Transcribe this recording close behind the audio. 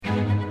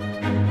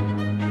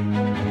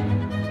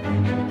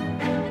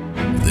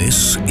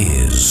This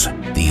is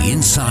the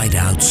Inside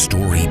Out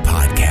Story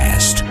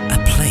Podcast,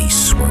 a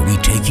place where we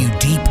take you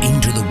deep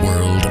into the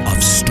world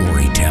of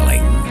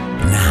storytelling.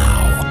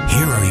 Now,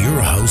 here are your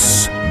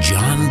hosts,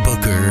 John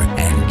Bucher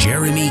and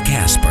Jeremy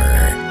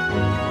Casper.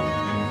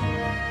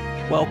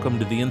 Welcome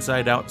to the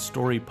Inside Out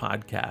Story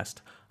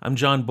Podcast. I'm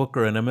John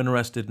Bucher, and I'm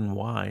interested in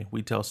why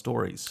we tell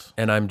stories.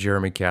 And I'm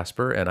Jeremy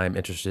Casper, and I'm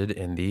interested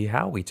in the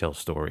how we tell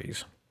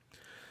stories.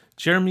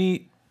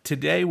 Jeremy,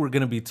 today we're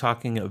going to be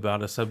talking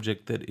about a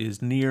subject that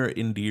is near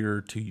and dear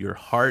to your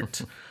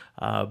heart,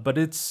 but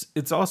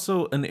it's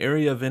also an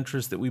area of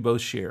interest that we both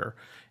share,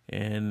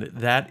 and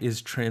that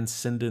is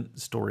transcendent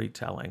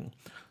storytelling.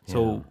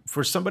 So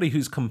for somebody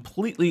who's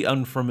completely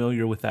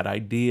unfamiliar with that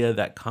idea,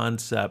 that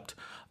concept,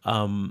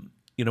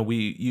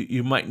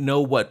 you might know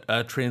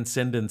what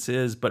transcendence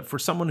is, but for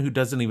someone who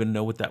doesn't even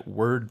know what that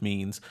word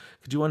means,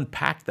 could you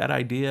unpack that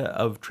idea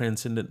of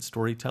transcendent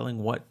storytelling?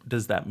 What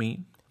does that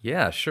mean?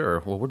 Yeah,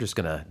 sure. Well, we're just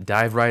going to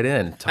dive right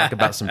in, talk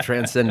about some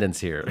transcendence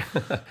here.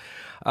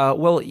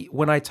 Well,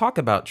 when I talk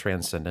about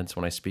transcendence,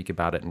 when I speak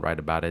about it and write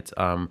about it,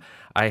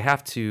 I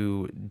have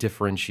to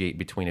differentiate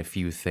between a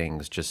few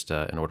things just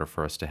in order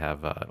for us to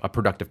have a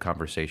productive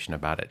conversation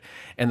about it.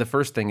 And the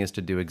first thing is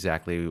to do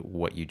exactly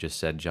what you just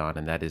said, John,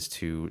 and that is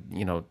to,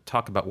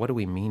 talk about what do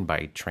we mean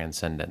by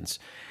transcendence.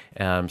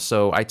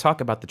 So I talk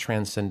about the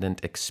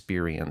transcendent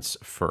experience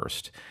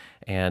first.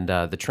 And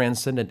the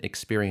transcendent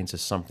experience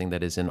is something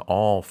that is in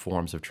all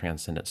forms of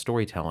transcendent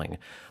storytelling.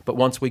 But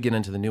once we get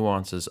into the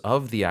nuances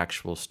of the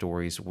actual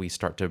stories, we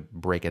start to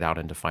break it out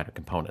into finer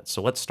components.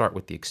 So let's start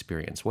with the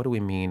experience. What do we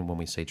mean when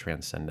we say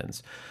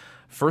transcendence?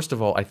 First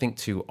of all, I think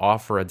to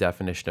offer a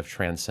definition of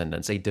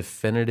transcendence, a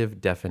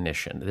definitive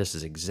definition, this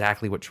is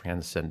exactly what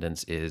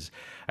transcendence is.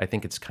 I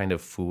think it's kind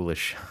of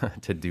foolish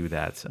to do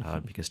that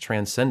because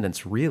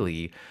transcendence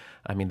really,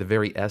 the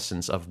very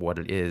essence of what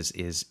it is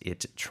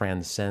it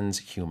transcends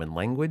human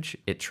language,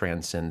 it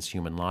transcends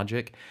human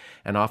logic,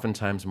 and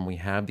oftentimes when we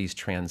have these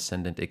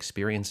transcendent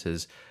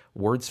experiences,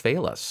 words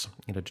fail us,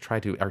 to try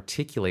to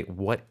articulate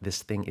what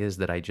this thing is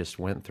that I just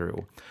went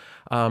through.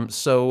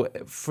 So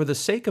for the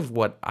sake of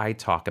what I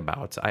talk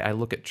about, I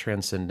look at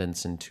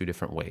transcendence in two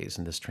different ways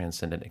in this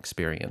transcendent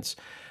experience.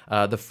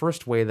 The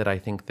first way that I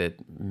think that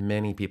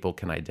many people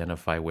can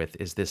identify with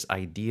is this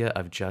idea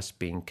of just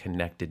being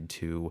connected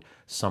to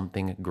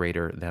something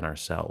greater than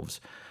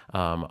ourselves.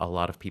 A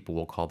lot of people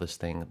will call this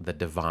thing the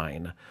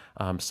divine,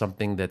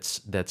 something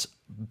that's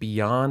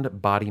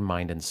beyond body,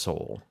 mind, and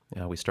soul.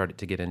 We started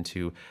to get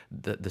into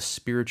the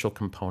spiritual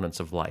components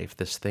of life,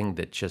 this thing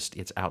that just,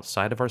 it's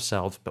outside of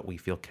ourselves, but we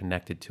feel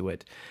connected to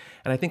it.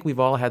 And I think we've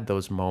all had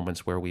those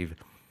moments where we've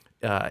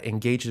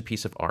engaged a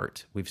piece of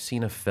art, we've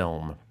seen a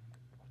film,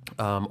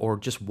 or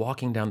just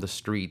walking down the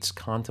streets,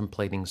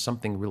 contemplating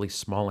something really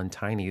small and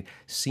tiny,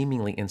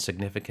 seemingly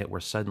insignificant,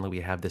 where suddenly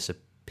we have this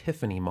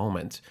epiphany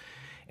moment,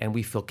 and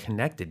we feel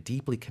connected,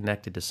 deeply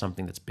connected to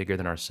something that's bigger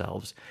than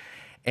ourselves.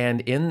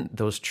 And in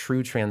those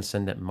true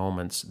transcendent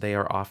moments, they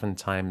are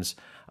oftentimes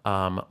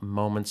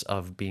moments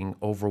of being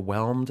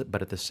overwhelmed,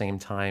 but at the same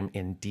time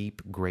in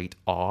deep, great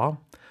awe.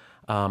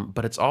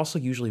 But it's also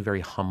usually very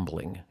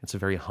humbling. It's a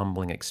very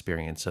humbling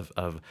experience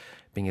of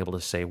being able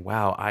to say,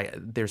 wow,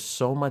 there's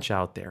so much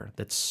out there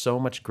that's so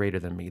much greater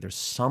than me. There's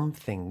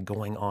something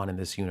going on in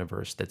this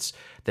universe that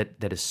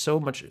is so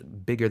much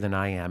bigger than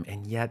I am,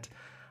 and yet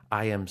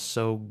I am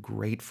so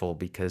grateful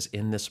because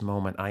in this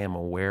moment I am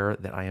aware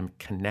that I am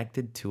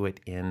connected to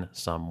it in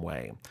some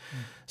way.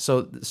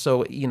 So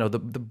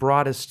the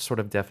broadest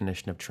sort of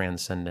definition of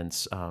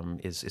transcendence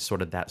is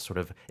sort of that sort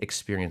of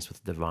experience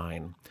with the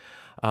divine.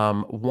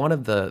 One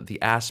of the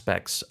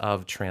aspects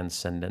of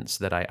transcendence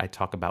that I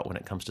talk about when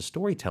it comes to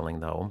storytelling,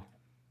 though,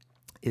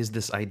 is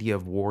this idea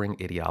of warring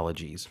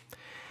ideologies.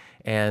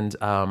 And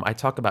I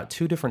talk about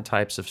two different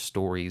types of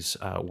stories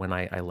when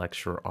I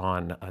lecture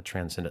on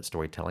transcendent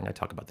storytelling. I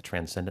talk about the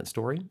transcendent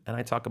story, and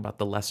I talk about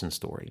the lesson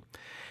story.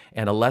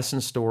 And a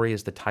lesson story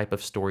is the type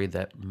of story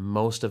that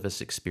most of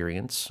us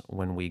experience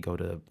when we go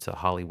to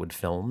Hollywood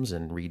films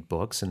and read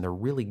books, and they're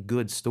really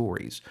good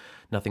stories.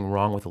 Nothing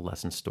wrong with a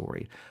lesson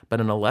story.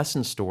 But in a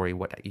lesson story,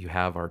 what you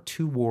have are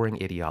two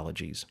warring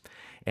ideologies.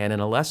 And in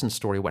a lesson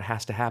story, what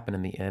has to happen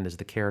in the end is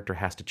the character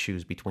has to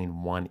choose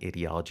between one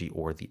ideology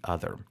or the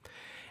other.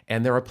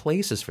 And there are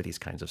places for these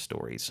kinds of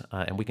stories,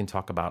 and we can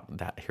talk about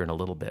that here in a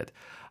little bit.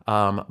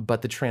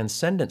 But the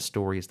transcendent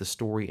story is the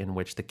story in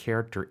which the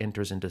character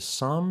enters into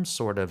some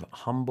sort of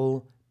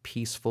humble,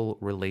 peaceful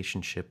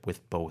relationship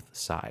with both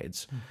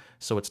sides.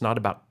 So it's not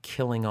about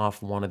killing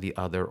off one or the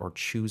other or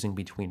choosing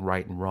between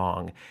right and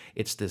wrong.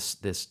 It's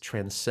this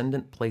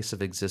transcendent place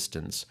of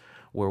existence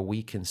where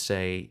we can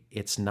say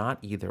it's not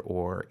either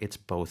or, it's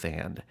both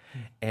and.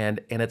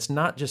 And it's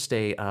not just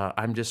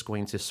I'm just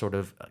going to sort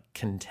of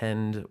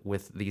contend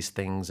with these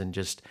things and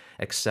just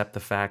accept the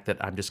fact that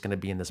I'm just going to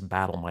be in this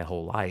battle my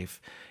whole life.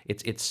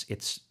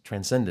 It's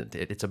transcendent.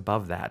 It's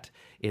above that.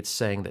 It's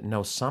saying that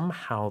no,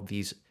 somehow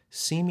these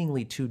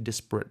seemingly two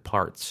disparate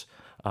parts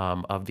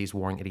of these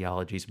warring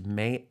ideologies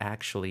may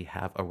actually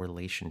have a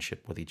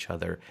relationship with each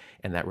other,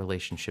 and that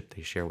relationship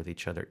they share with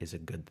each other is a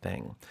good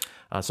thing.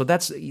 So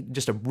that's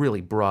just a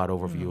really broad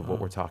overview of what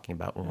we're talking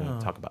about when we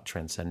talk about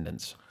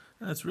transcendence.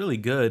 That's really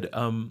good.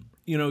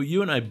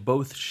 You and I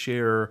both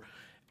share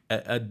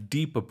a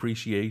deep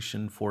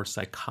appreciation for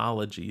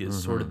psychology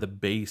as sort of the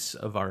base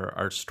of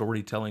our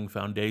storytelling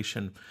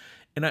foundation.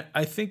 And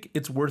I think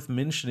it's worth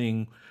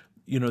mentioning,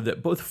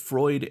 that both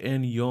Freud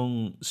and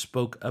Jung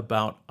spoke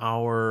about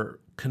our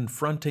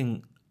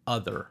confronting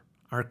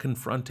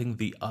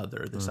the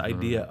other, this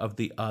idea of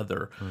the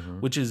other,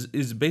 which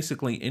is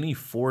basically any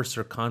force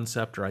or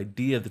concept or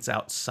idea that's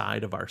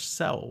outside of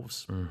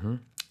ourselves.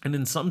 And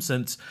in some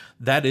sense,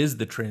 that is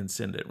the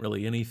transcendent,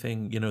 really,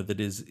 anything, that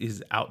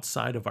is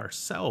outside of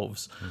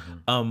ourselves.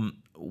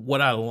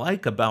 What I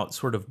like about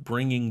sort of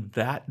bringing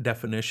that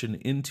definition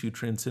into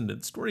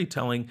transcendent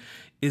storytelling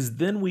is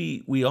then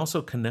we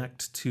also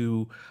connect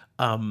to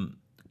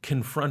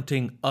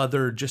confronting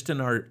other just in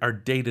our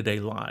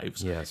day-to-day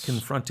lives, Yes.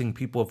 confronting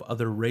people of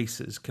other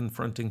races,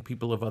 confronting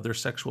people of other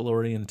sexual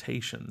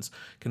orientations,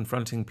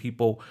 confronting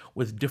people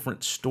with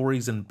different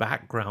stories and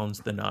backgrounds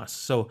than us.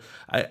 So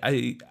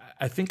I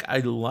think I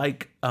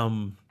like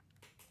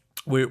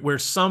where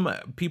some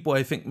people,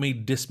 I think, may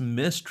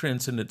dismiss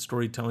transcendent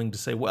storytelling to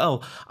say,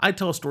 well, I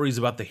tell stories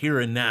about the here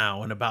and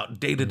now and about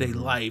day-to-day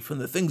life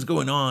and the things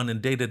going on in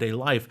day-to-day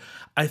life.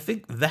 I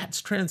think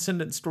that's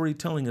transcendent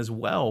storytelling as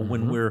well,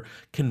 when we're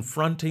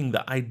confronting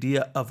the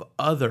idea of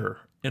other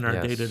in our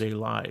Yes. day-to-day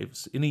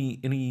lives.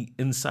 Any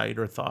insight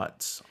or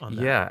thoughts on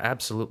that? Yeah,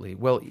 absolutely.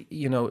 Well,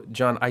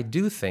 John, I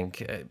do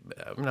think,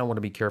 I want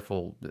to be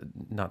careful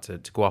not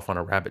to go off on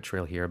a rabbit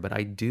trail here, but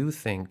I do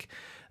think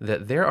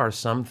that there are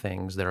some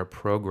things that are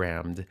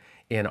programmed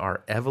in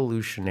our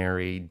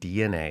evolutionary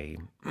DNA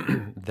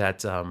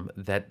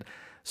that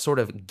sort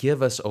of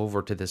give us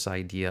over to this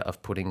idea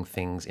of putting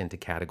things into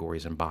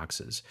categories and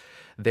boxes.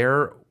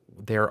 There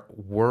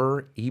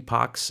were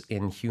epochs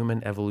in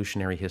human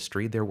evolutionary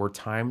history. There were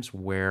times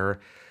where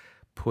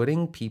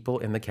putting people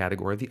in the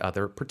category of the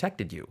other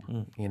protected you.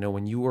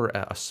 When you were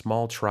a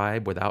small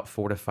tribe without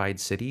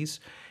fortified cities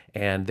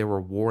and there were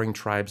warring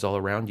tribes all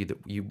around you that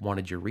you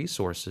wanted your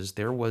resources,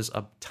 there was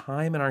a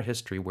time in our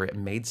history where it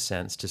made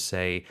sense to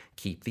say,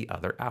 keep the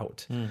other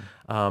out.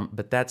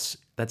 But that's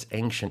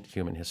ancient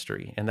human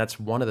history. And that's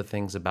one of the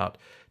things about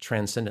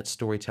transcendent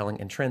storytelling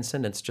and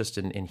transcendence just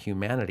in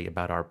humanity,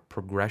 about our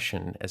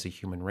progression as a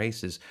human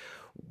race, is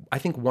I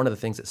think one of the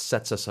things that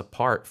sets us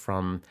apart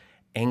from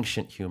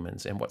ancient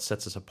humans and what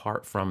sets us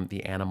apart from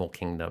the animal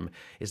kingdom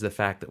is the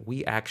fact that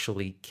we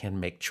actually can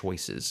make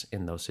choices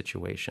in those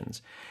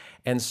situations.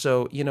 And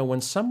so, when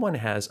someone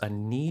has a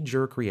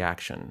knee-jerk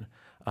reaction,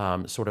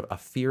 sort of a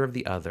fear of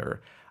the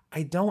other,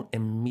 I don't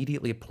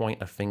immediately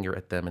point a finger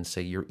at them and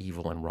say, you're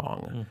evil and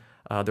wrong.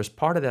 There's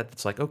part of that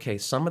that's like, okay,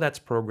 some of that's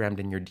programmed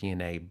in your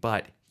DNA,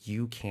 but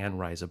you can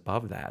rise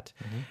above that.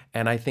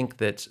 And I think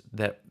that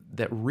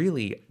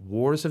really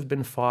wars have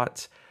been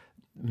fought,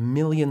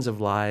 millions of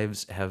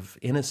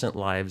innocent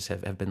lives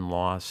have been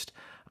lost.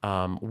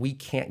 We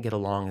can't get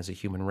along as a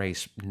human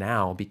race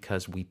now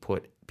because we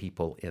put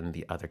people in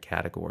the other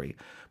category.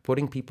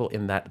 Putting people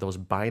in those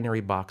binary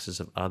boxes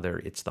of other,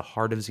 it's the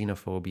heart of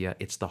xenophobia,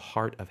 it's the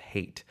heart of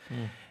hate.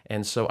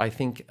 And so I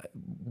think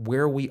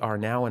where we are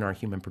now in our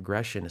human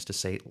progression is to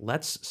say,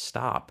 let's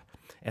stop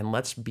and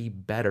let's be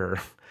better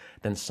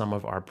than some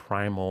of our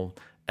primal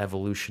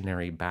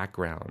evolutionary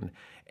background.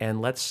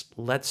 And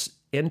let's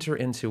enter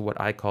into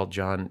what I call,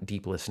 John,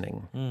 deep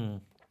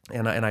listening.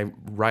 And I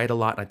write a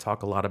lot and I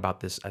talk a lot about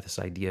this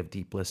idea of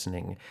deep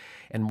listening.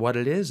 And what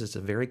it is a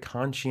very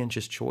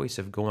conscientious choice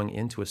of going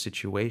into a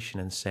situation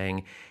and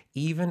saying,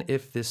 even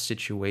if this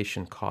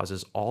situation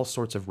causes all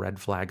sorts of red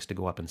flags to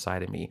go up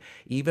inside of me,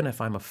 even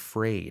if I'm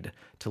afraid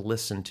to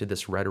listen to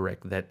this rhetoric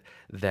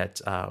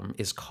that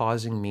is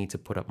causing me to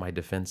put up my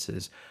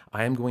defenses,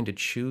 I am going to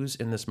choose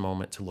in this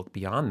moment to look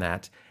beyond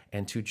that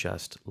and to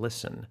just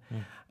listen.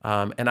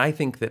 And I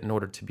think that in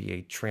order to be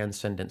a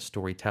transcendent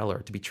storyteller,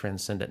 to be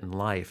transcendent in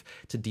life,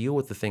 to deal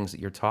with the things that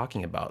you're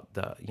talking about,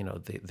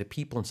 the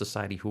people in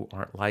society who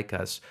aren't like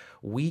us,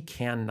 we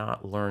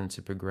cannot learn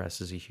to progress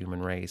as a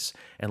human race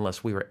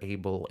unless we are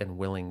able and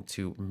willing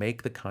to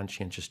make the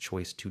conscientious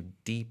choice to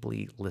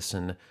deeply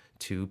listen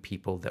to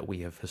people that we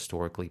have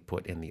historically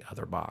put in the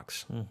other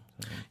box.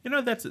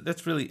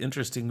 That's really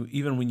interesting.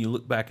 Even when you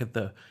look back at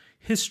the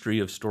history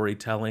of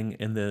storytelling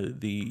and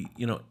the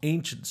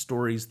ancient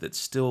stories that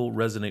still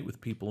resonate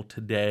with people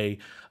today,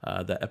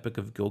 the Epic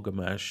of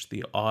Gilgamesh,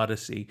 the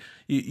Odyssey,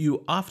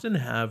 you often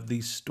have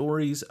these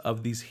stories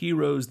of these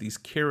heroes, these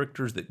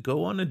characters that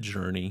go on a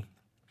journey.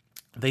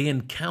 They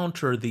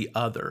encounter the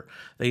other.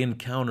 They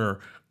encounter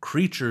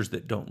creatures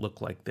that don't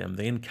look like them.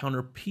 They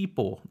encounter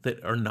people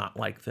that are not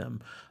like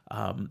them.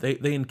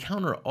 They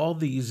encounter all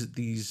these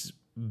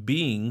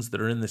beings that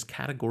are in this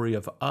category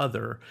of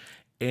other,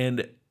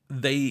 and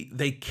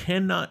they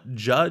cannot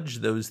judge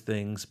those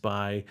things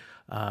by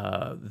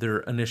their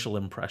initial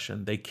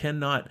impression. They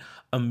cannot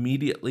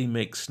immediately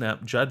make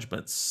snap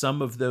judgments.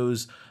 Some of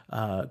those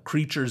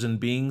creatures and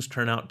beings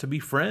turn out to be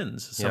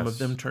friends. Some of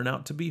them turn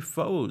out to be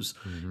foes.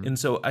 And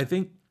so I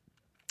think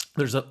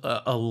there's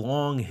a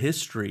long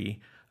history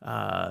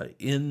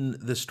in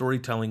the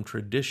storytelling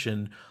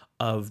tradition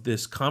of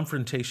this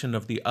confrontation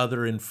of the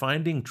other and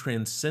finding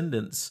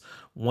transcendence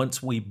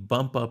once we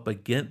bump up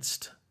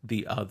against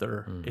the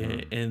other.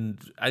 And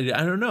I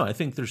don't know, I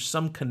think there's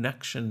some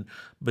connection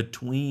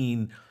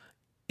between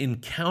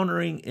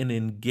encountering and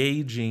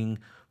engaging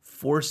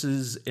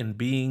forces and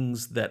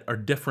beings that are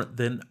different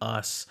than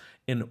us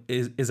and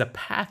is a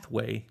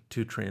pathway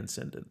to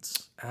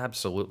transcendence.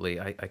 Absolutely.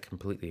 I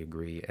completely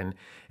agree. And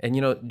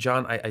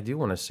John, I do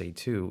want to say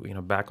too,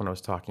 back when I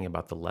was talking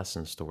about the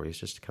lesson stories,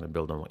 just to kind of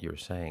build on what you were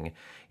saying,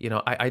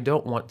 I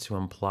don't want to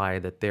imply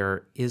that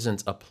there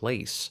isn't a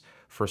place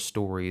for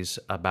stories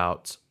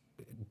about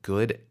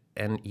good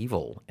and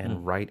evil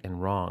and right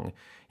and wrong.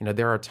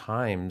 There are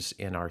times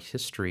in our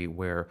history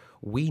where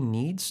we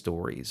need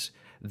stories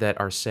that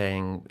are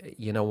saying,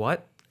 you know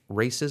what,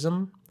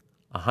 racism,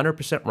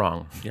 100%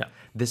 wrong. Yeah.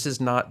 This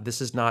is not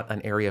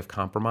an area of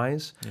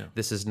compromise. Yeah.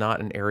 This is not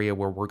an area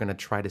where we're going to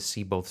try to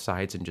see both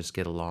sides and just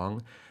get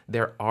along.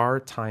 There are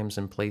times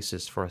and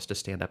places for us to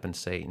stand up and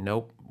say,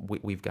 nope,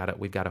 we've got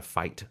to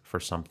fight for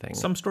something.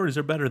 Some stories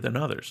are better than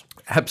others.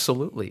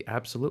 Absolutely,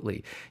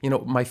 absolutely.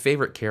 My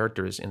favorite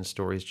characters in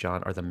stories,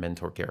 John, are the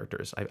mentor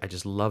characters. I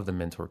just love the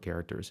mentor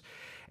characters.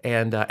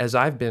 And as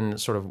I've been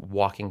sort of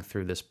walking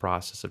through this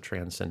process of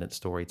transcendent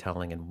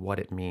storytelling and what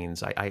it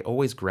means, I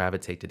always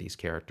gravitate to these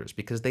characters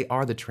because they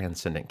are the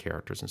transcendent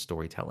characters in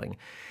storytelling.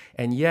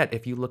 And yet,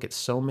 if you look at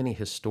so many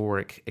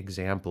historic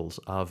examples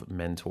of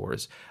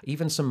mentors,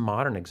 even some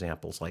modern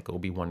examples like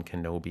Obi-Wan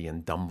Kenobi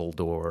and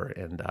Dumbledore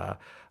and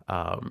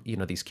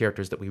these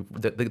characters that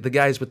the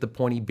guys with the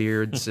pointy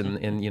beards and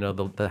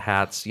the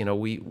hats,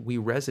 we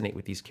resonate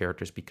with these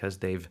characters because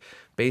they've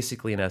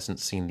basically in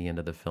essence seen the end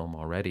of the film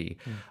already.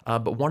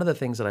 But one of the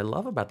things that I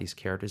love about these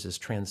characters is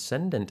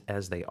transcendent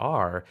as they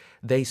are,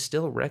 they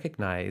still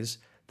recognize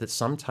that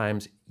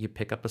sometimes you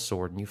pick up a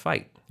sword and you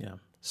fight. Yeah.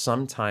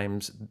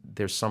 Sometimes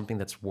there's something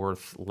that's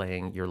worth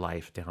laying your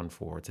life down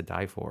for, to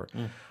die for.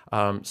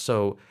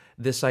 So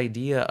this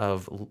idea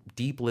of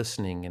deep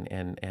listening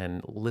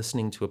and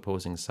listening to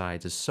opposing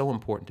sides is so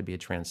important to be a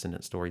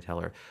transcendent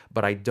storyteller.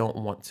 But I don't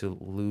want to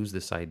lose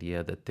this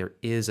idea that there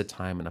is a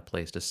time and a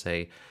place to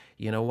say,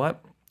 you know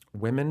what?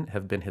 Women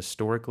have been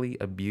historically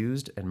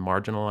abused and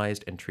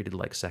marginalized and treated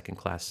like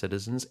second-class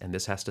citizens, and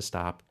this has to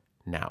stop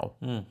now.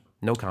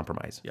 No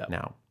compromise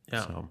now.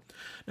 Yeah. So.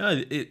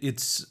 No,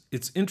 it's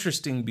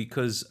interesting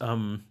because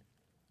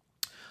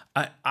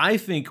I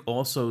think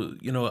also,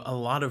 a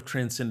lot of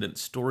transcendent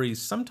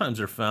stories sometimes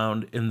are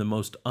found in the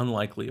most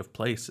unlikely of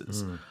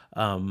places.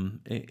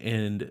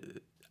 And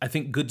I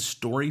think good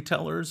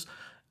storytellers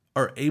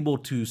are able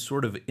to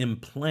sort of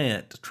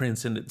implant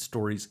transcendent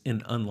stories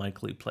in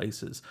unlikely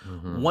places.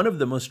 One of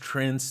the most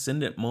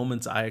transcendent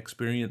moments I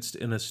experienced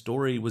in a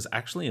story was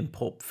actually in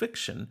Pulp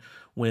Fiction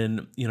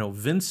when,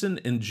 Vincent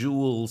and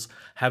Jules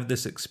have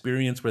this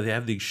experience where they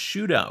have this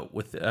shootout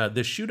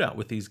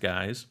with these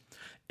guys,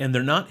 and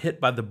they're not hit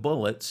by the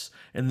bullets.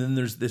 And then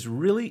there's this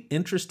really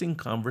interesting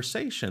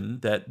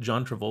conversation that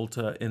John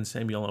Travolta and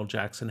Samuel L.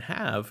 Jackson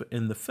have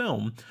in the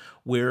film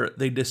where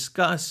they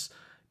discuss,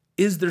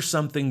 is there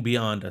something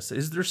beyond us?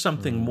 Is there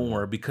something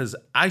more? Because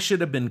I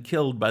should have been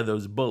killed by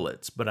those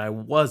bullets, but I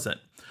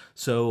wasn't.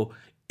 So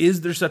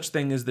is there such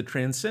thing as the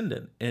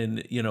transcendent?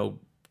 And,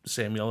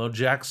 Samuel L.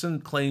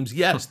 Jackson claims,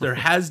 yes, there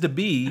has to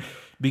be,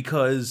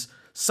 because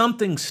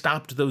something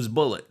stopped those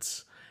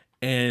bullets.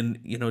 And,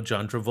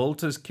 John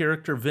Travolta's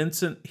character,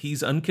 Vincent,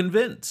 he's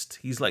unconvinced.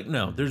 He's like,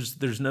 no,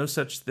 there's no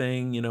such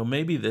thing.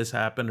 Maybe this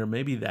happened or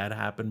maybe that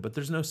happened, but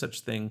there's no such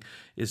thing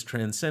as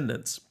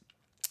transcendence.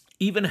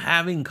 Even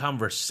having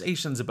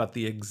conversations about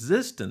the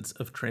existence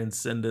of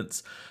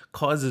transcendence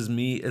causes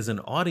me as an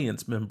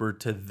audience member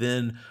to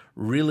then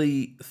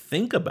really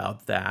think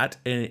about that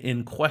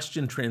and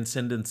question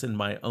transcendence in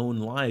my own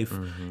life.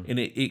 And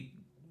it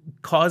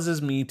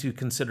causes me to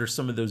consider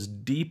some of those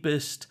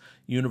deepest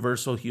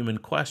universal human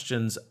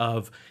questions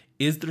of,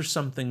 is there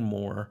something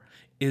more?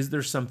 Is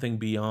there something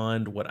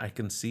beyond what I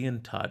can see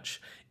and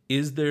touch?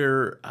 Is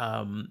there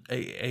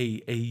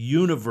a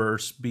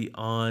universe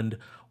beyond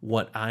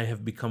what I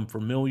have become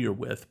familiar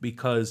with?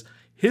 Because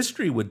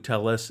history would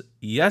tell us,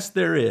 yes,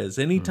 there is.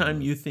 Anytime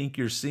you think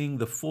you're seeing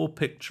the full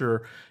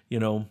picture,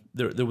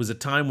 there was a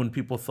time when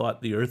people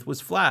thought the earth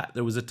was flat.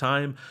 There was a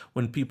time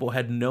when people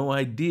had no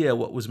idea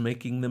what was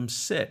making them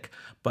sick.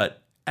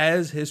 But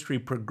as history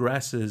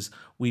progresses,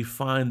 we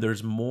find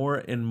there's more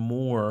and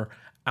more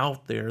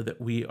out there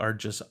that we are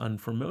just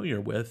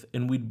unfamiliar with,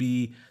 and we'd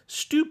be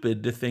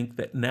stupid to think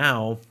that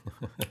now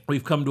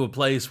we've come to a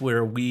place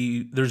where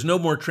there's no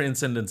more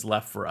transcendence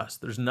left for us.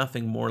 There's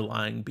nothing more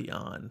lying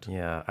beyond.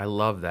 Yeah, I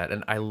love that.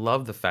 And I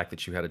love the fact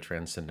that you had a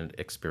transcendent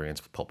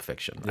experience with Pulp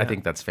Fiction. I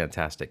think that's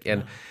fantastic.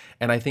 And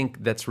I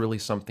think that's really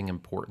something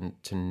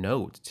important to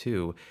note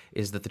too,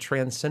 is that the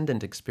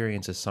transcendent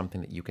experience is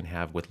something that you can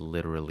have with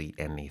literally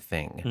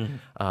anything.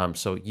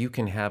 So you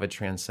can have a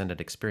transcendent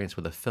experience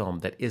with a film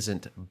that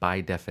isn't by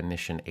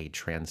definition a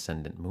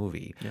transcendent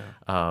movie.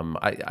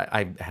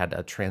 I had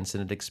a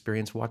transcendent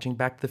experience watching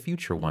Back to the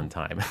Future one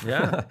time.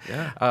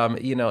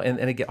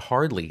 And again,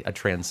 hardly a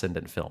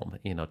transcendent film,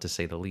 to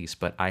say the least,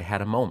 but I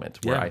had a moment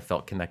where I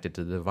felt connected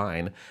to the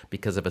divine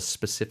because of a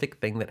specific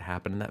thing that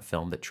happened in that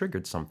film that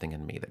triggered something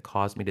in me, that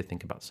caused me to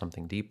think about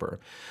something deeper.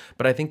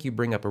 But I think you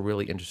bring up a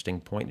really interesting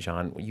point,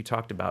 John. You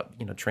talked about,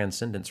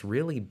 transcendence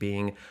really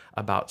being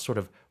about sort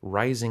of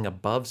rising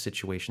above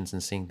situations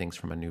and seeing things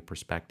from a new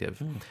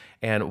perspective.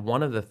 And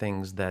one of the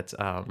things that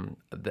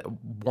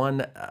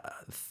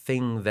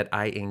thing that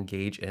I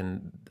engage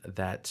in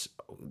that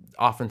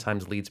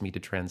oftentimes leads me to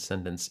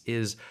transcendence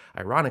is,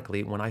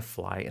 ironically, when I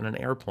fly in an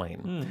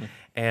airplane.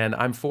 And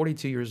I'm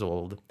 42 years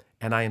old,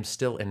 and I am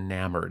still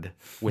enamored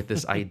with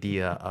this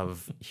idea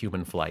of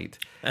human flight.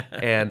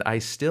 And I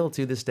still,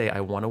 to this day,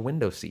 I want a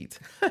window seat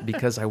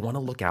because I want to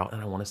look out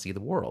and I want to see the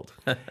world.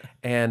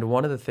 And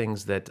one of the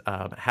things that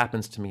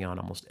happens to me on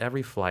almost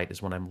every flight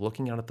is when I'm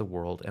looking out at the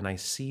world and I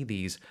see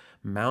these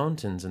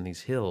mountains and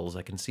these hills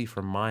I can see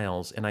for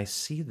miles, and I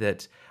see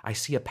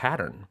a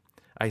pattern.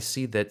 I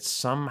see that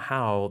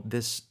somehow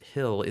this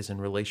hill is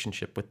in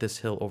relationship with this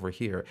hill over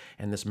here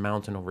and this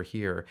mountain over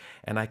here.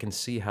 And I can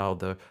see how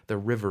the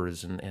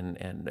rivers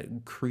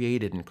and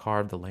created and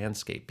carved the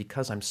landscape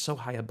because I'm so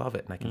high above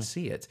it and I can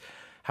see it.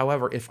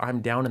 However, if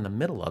I'm down in the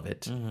middle of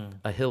it,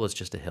 a hill is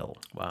just a hill.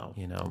 Wow,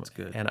 that's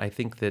good. And I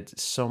think that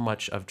so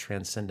much of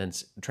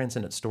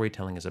transcendent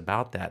storytelling is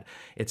about that.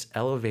 It's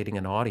elevating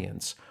an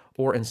audience,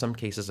 or in some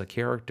cases a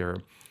character,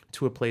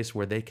 to a place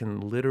where they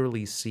can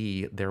literally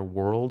see their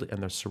world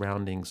and their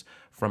surroundings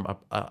from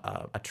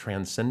a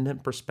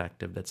transcendent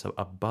perspective that's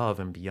above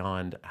and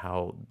beyond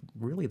how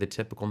really the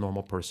typical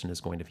normal person is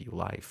going to view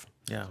life.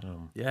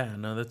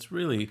 That's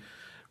really,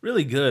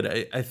 really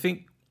good. I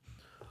think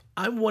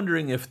I'm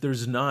wondering if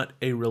there's not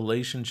a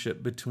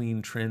relationship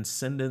between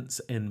transcendence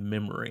and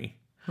memory,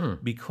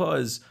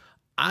 because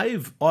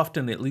I've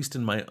often, at least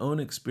in my own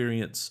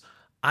experience,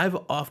 I've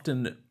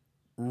often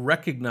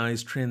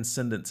recognized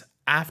transcendence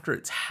after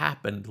it's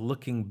happened,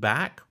 looking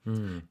back.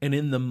 And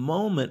in the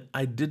moment,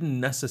 I didn't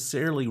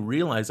necessarily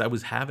realize I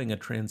was having a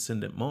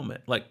transcendent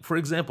moment. Like, for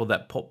example,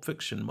 that Pulp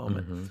Fiction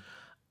moment.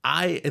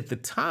 I, at the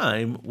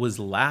time, was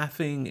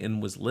laughing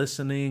and was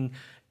listening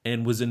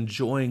and was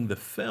enjoying the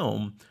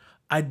film.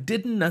 I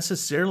didn't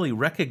necessarily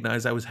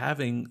recognize I was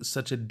having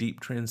such a deep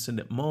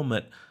transcendent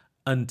moment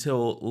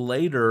until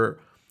later.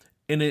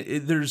 And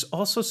there's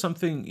also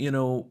something,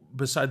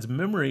 besides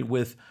memory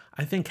with,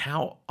 I think,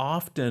 how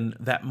often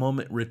that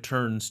moment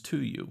returns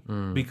to you.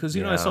 Because,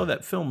 I saw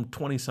that film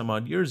 20 some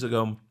odd years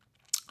ago.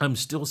 I'm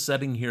still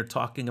sitting here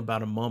talking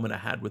about a moment I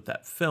had with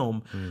that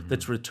film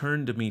that's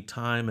returned to me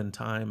time and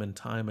time and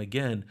time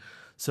again.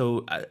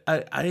 So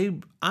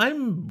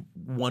I'm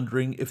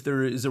wondering if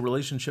there is a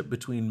relationship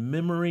between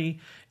memory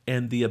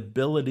and the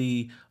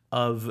ability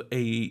of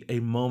a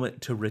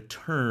moment to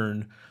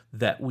return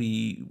that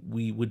we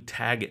would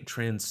tag it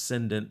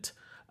transcendent.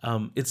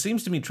 It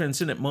seems to me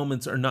transcendent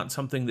moments are not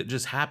something that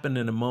just happen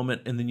in a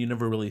moment and then you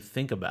never really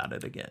think about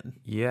it again.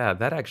 Yeah,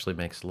 that actually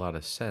makes a lot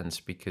of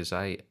sense because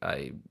I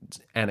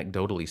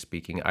anecdotally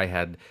speaking, I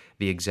had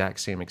the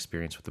exact same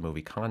experience with the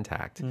movie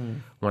Contact.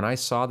 When I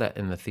saw that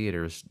in the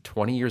theaters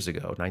 20 years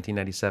ago,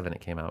 1997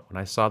 it came out,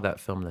 when I saw that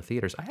film in the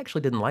theaters, I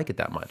actually didn't like it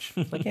that much.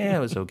 Like, it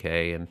was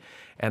okay.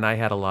 And I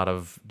had a lot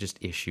of just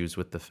issues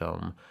with the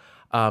film.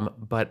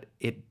 But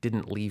it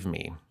didn't leave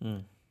me.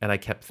 And I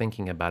kept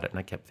thinking about it, and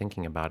I kept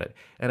thinking about it.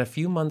 And a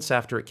few months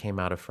after it came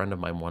out, a friend of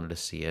mine wanted to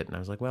see it, and I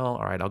was like, well,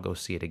 all right, I'll go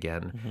see it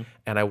again.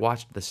 And I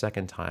watched it the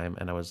second time,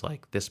 and I was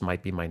like, this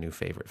might be my new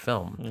favorite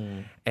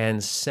film.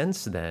 And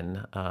since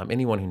then,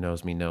 anyone who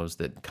knows me knows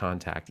that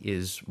Contact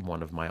is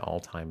one of my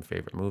all-time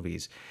favorite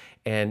movies.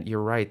 And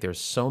you're right,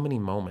 there's so many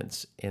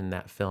moments in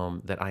that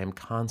film that I am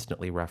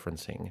constantly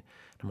referencing.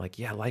 I'm like,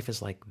 yeah, life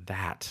is like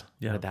that.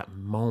 That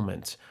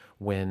moment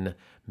when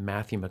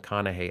Matthew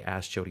McConaughey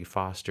asked Jodie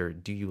Foster,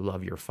 do you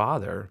love your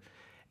father?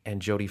 And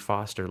Jodie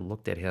Foster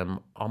looked at him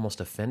almost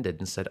offended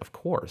and said, of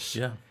course.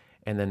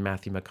 And then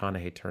Matthew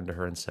McConaughey turned to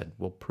her and said,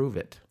 well, prove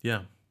it.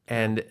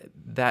 And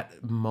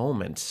that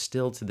moment,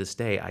 still to this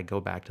day, I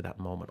go back to that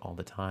moment all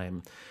the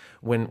time.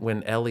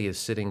 When Ellie is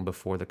sitting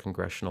before the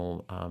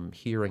congressional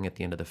hearing at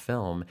the end of the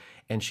film,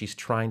 and she's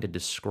trying to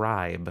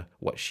describe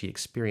what she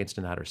experienced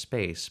in outer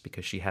space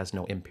because she has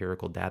no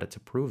empirical data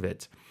to prove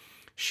it,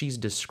 she's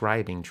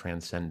describing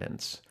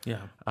transcendence.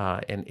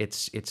 And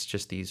it's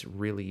just these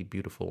really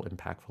beautiful,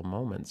 impactful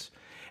moments.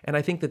 And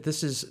I think that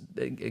this is,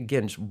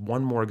 again, just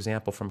one more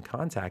example from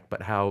Contact,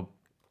 but how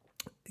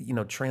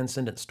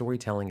transcendent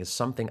storytelling is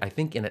something I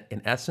think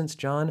in essence,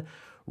 John,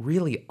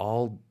 really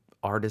all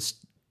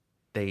artists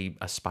they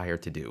aspire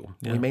to do.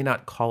 Yeah. We may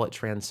not call it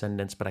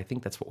transcendence, but I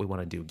think that's what we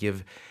want to do.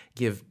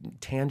 Give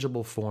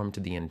tangible form to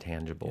the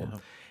intangible. Yeah.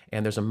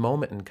 And there's a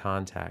moment in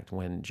Contact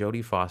when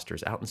Jodie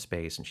Foster's out in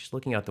space and she's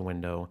looking out the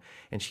window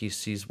and she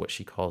sees what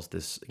she calls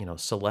this,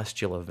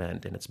 celestial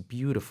event, and it's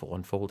beautiful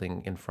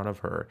unfolding in front of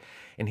her.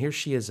 And here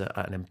she is,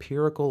 an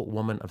empirical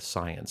woman of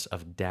science,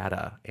 of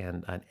data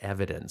and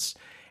evidence.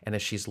 And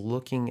as she's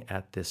looking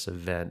at this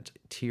event,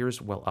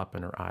 tears well up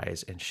in her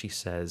eyes, and she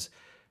says,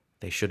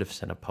 "They should have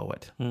sent a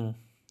poet."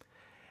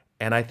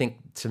 And I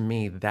think, to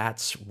me,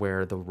 that's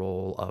where the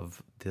role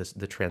of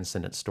the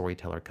transcendent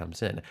storyteller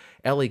comes in.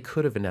 Ellie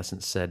could have, in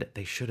essence, said,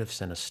 "They should have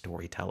sent a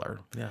storyteller."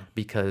 Yeah.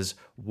 Because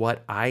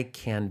what I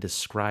can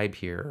describe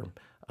here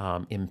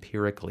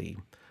empirically,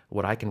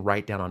 what I can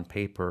write down on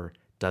paper,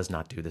 does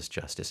not do this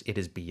justice. It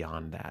is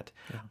beyond that.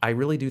 Yeah. I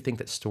really do think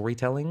that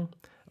storytelling,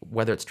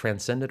 whether it's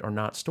transcendent or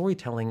not,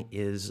 storytelling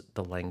is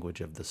the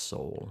language of the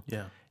soul.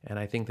 Yeah. And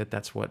I think that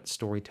that's what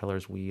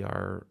storytellers we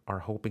are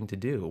hoping to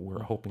do.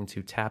 We're hoping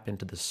to tap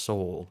into the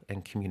soul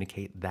and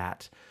communicate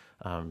that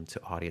to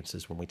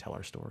audiences when we tell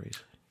our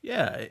stories.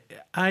 Yeah,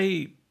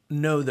 I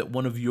know that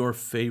one of your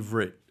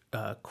favorite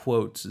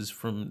quotes is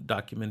from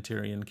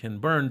documentarian Ken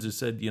Burns, who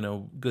said,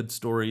 good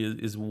story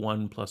is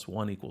 1 +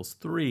 1 =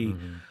 3.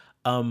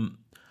 Mm-hmm.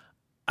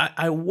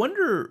 I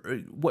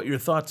wonder what your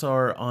thoughts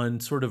are on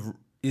sort of,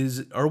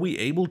 are we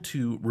able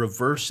to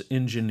reverse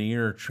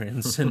engineer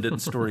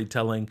transcendent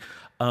storytelling,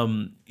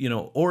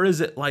 or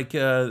is it like,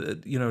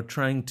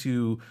 trying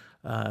to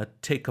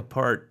take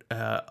apart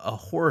a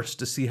horse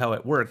to see how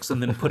it works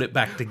and then put it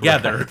back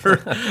together?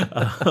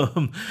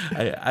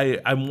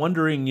 I'm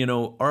wondering,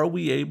 are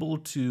we able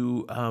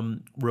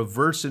to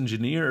reverse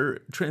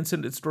engineer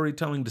transcendent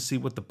storytelling to see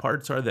what the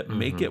parts are that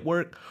make it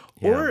work?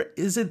 Yeah. Or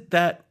is it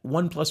that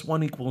 1 +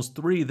 1 =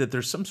 3, that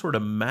there's some sort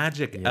of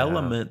magic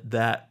element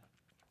that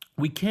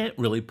we can't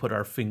really put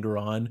our finger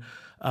on,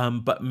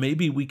 but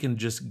maybe we can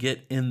just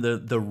get in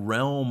the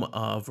realm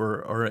of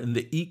or in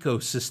the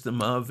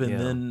ecosystem of, and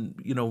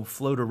then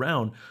float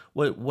around.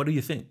 What do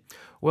you think?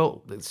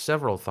 Well,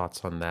 several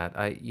thoughts on that.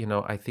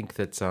 I think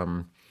that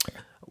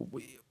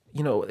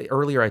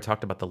earlier I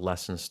talked about the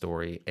lesson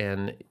story,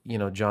 and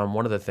John,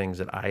 one of the things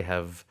that I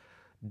have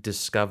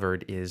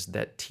discovered is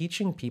that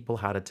teaching people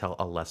how to tell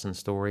a lesson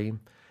story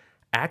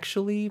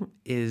actually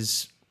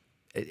is,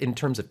 in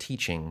terms of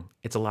teaching,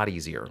 it's a lot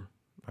easier.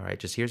 All right,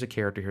 just here's a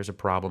character, here's a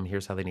problem,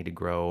 here's how they need to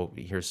grow,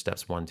 here's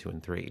steps 1, 2,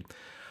 and 3.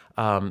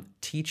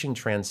 Teaching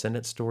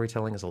transcendent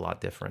storytelling is a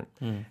lot different,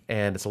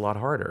 and it's a lot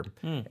harder.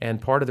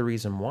 And part of the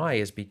reason why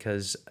is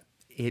because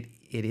it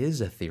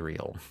is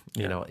ethereal.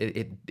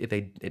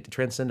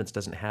 Transcendence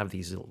doesn't have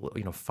these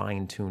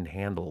fine-tuned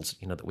handles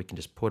that we can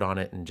just put on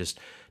it and just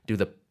do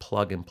the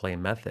plug and play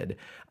method.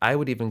 I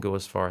would even go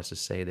as far as to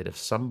say that if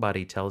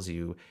somebody tells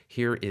you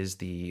here is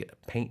the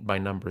paint by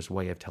numbers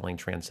way of telling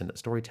transcendent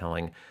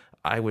storytelling,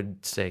 I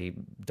would say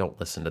don't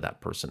listen to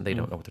that person. They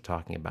don't know what they're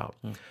talking about.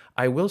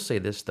 I will say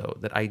this, though,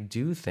 that I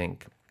do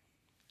think,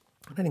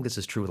 and I think this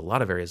is true with a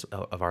lot of areas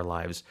of our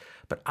lives,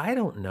 but I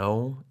don't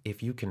know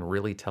if you can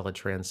really tell a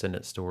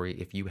transcendent story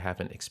if you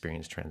haven't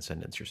experienced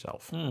transcendence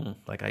yourself.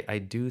 Like, I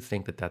do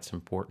think that that's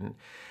important.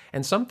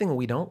 And something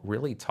we don't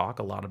really talk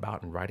a lot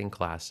about in writing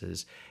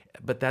classes,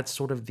 but that's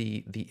sort of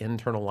the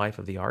internal life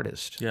of the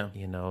artist. Yeah.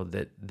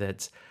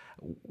 That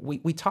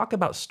we talk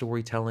about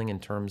storytelling in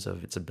terms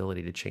of its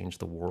ability to change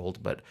the world,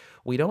 but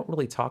we don't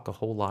really talk a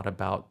whole lot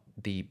about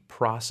the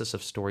process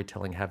of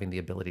storytelling having the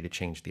ability to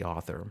change the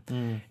author.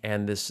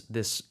 And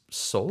this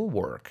soul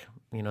work,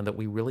 that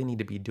we really need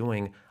to be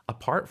doing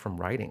apart from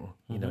writing,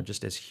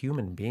 just as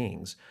human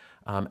beings,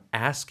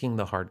 asking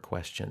the hard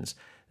questions,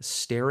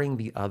 staring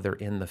the other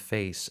in the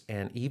face,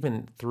 and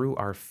even through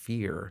our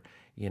fear,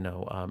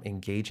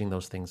 engaging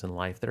those things in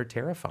life that are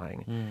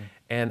terrifying.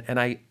 And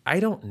I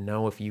don't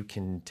know if you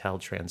can tell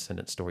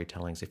transcendent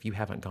storytellings if you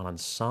haven't gone on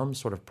some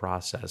sort of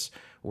process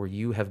where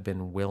you have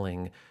been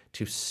willing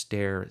to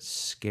stare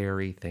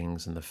scary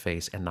things in the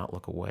face and not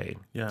look away.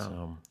 Yeah,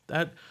 so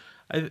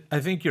I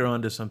think you're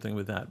onto something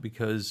with that,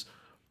 because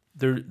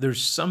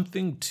there's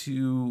something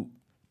to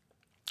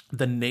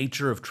the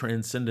nature of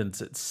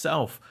transcendence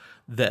itself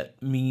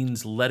that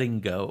means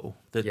letting go.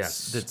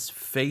 That's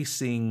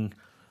facing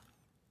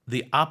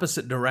the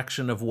opposite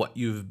direction of what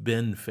you've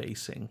been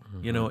facing.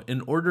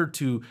 In order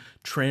to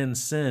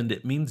transcend,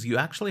 it means you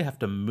actually have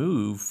to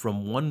move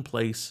from one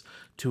place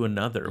to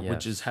another,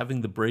 which is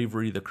having the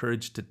bravery, the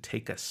courage to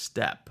take a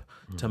step,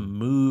 to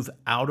move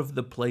out of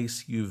the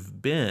place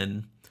you've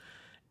been.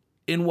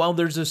 And while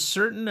there's a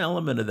certain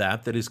element of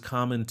that is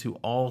common to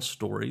all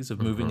stories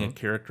of moving a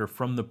character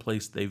from the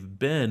place they've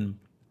been,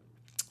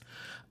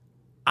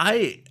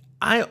 I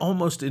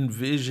almost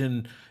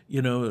envision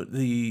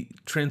the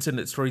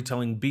transcendent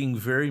storytelling being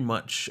very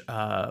much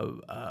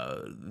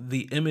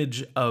the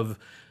image of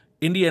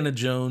Indiana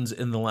Jones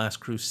in The Last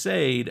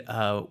Crusade,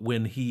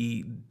 when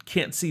he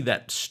can't see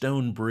that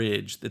stone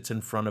bridge that's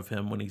in front of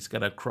him when he's got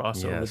to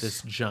cross over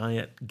this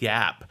giant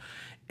gap.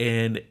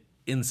 and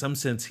in some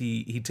sense,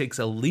 he takes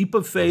a leap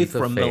of faith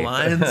from the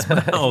lion's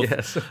mouth,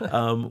 Yes.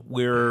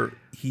 where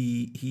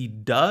he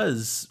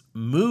does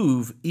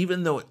move,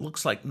 even though it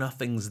looks like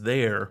nothing's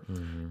there.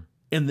 Mm-hmm.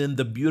 And then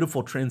the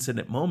beautiful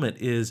transcendent moment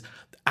is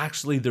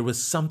actually there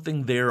was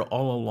something there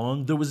all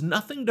along. There was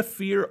nothing to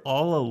fear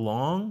all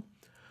along,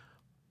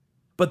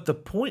 but the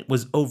point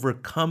was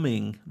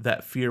overcoming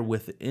that fear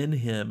within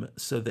him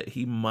so that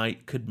he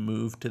could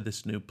move to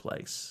this new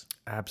place.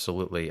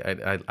 Absolutely.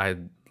 I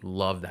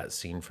love that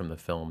scene from the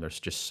film. There's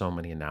just so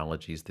many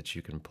analogies that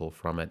you can pull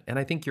from it. And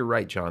I think you're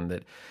right, John,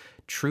 that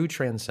true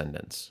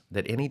transcendence,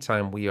 that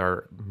anytime we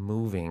are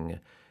moving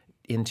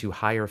into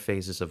higher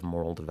phases of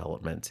moral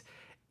development,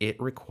 it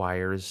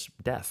requires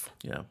death.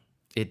 Yeah.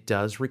 It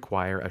does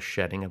require a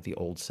shedding of the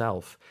old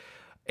self.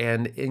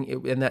 And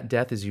that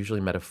death is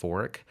usually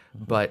metaphoric,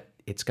 but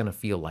it's going to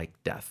feel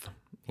like death.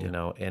 You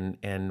know,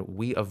 and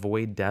we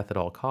avoid death at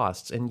all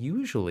costs. And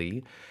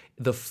usually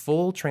the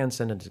full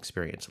transcendence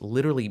experience,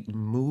 literally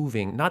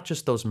moving, not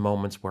just those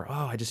moments where,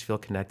 I just feel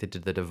connected to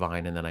the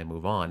divine and then I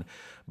move on,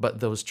 but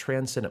those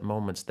transcendent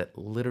moments that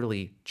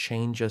literally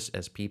change us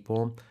as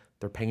people,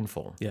 they're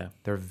painful. Yeah.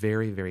 They're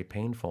very, very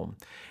painful.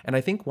 And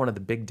I think one of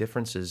the big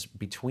differences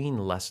between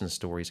lesson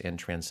stories and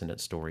transcendent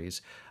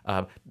stories,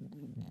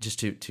 just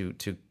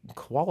to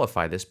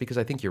qualify this, because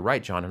I think you're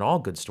right, John, in all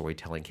good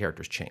storytelling,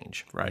 characters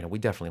change. Right. You know, we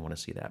definitely want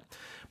to see that.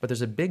 But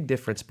there's a big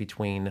difference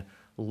between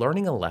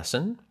learning a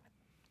lesson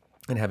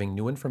and having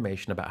new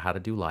information about how to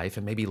do life,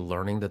 and maybe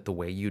learning that the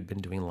way you'd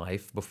been doing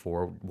life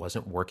before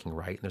wasn't working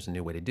right, and there's a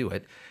new way to do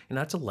it. And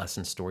that's a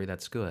lesson story,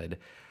 that's good.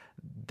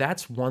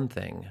 That's one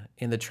thing.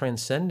 In the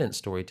transcendent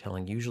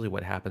storytelling, usually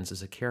what happens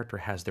is a character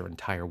has their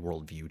entire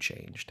worldview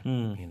changed.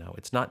 You know,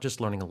 it's not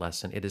just learning a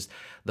lesson. It is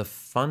the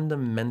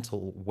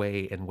fundamental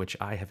way in which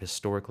I have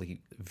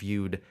historically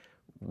viewed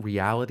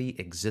reality,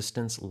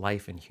 existence,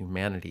 life, and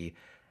humanity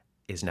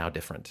is now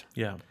different.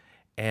 Yeah.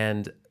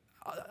 And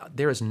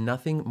there is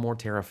nothing more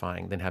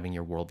terrifying than having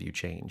your worldview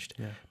changed.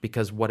 Yeah.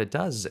 Because what it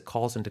does is it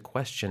calls into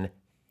question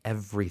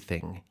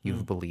everything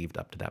you've believed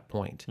up to that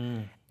point.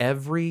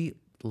 Every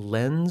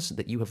lens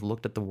that you have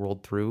looked at the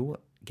world through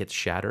gets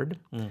shattered.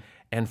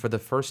 And for the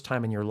first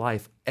time in your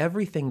life,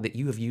 everything that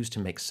you have used to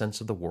make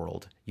sense of the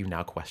world, you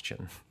now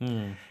question.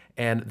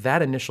 And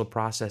that initial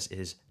process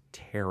is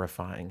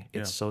terrifying.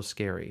 It's so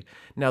scary.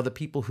 Now, the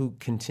people who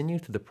continue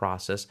through the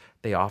process,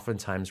 they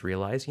oftentimes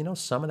realize,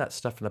 some of that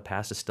stuff from the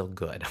past is still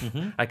good.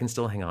 I can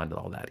still hang on to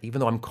all that. Even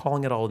though I'm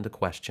calling it all into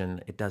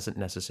question, it doesn't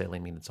necessarily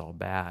mean it's all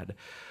bad.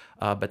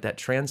 But that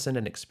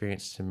transcendent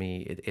experience to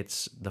me,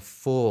 it's the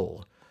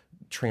full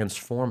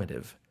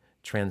transformative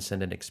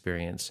transcendent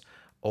experience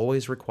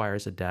always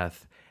requires a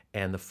death,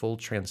 and the full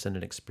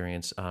transcendent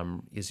experience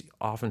is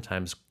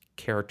oftentimes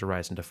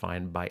characterized and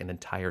defined by an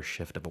entire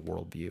shift of a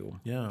worldview.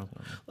 Yeah.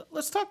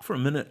 Let's talk for a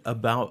minute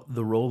about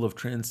the role of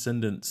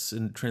transcendence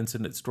and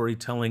transcendent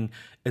storytelling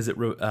as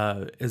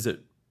it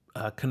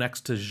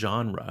connects to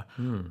genre.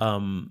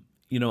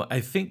 I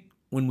think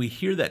when we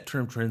hear that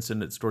term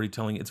transcendent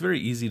storytelling, it's very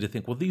easy to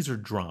think, well, these are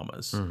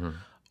dramas.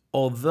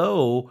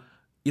 Although,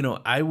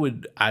 I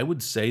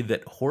would say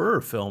that horror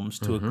films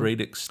to a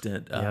great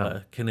extent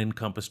can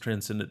encompass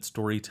transcendent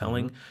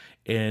storytelling.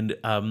 And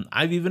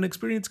I've even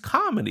experienced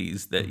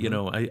comedies that,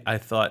 I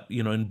thought,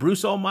 in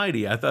Bruce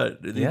Almighty, I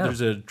thought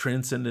there's a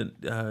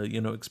transcendent,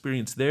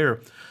 experience there.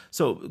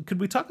 So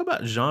could we talk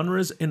about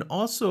genres and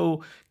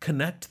also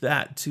connect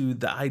that to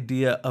the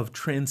idea of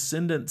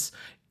transcendence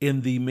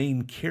in the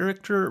main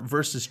character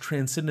versus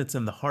transcendence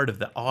in the heart of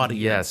the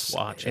audience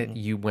watching?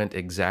 You went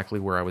exactly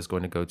where I was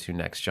going to go to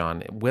next,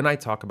 John. When I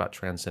talk about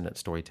transcendent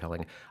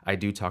storytelling, I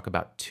do talk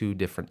about two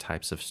different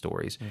types of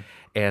stories.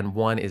 And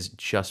one is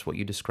just what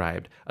you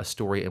described, a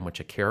story in which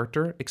a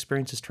character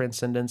experiences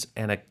transcendence,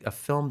 and a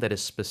film that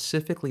is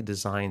specifically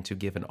designed to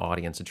give an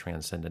audience a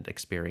transcendent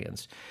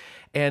experience.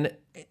 And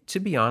to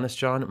be honest,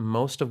 John,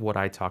 most of what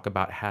I talk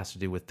about has to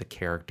do with the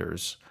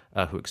characters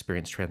who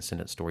experience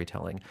transcendent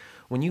storytelling.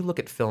 When you look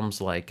at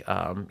films like,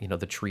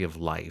 The Tree of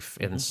Life,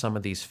 and some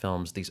of these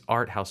films, these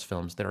art house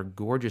films that are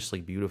gorgeously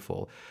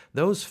beautiful,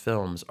 those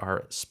films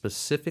are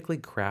specifically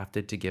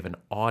crafted to give an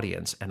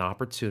audience an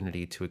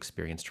opportunity to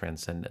experience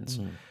transcendence.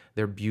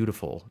 They're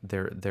beautiful.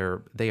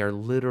 They are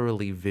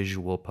literally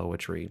visual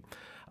poetry.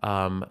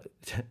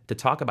 To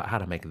talk about how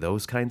to make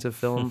those kinds of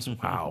films,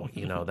 wow,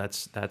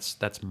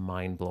 that's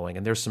mind blowing.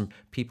 And there's some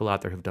people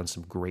out there who've done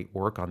some great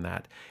work on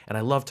that. And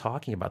I love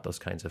talking about those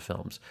kinds of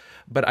films.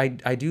 But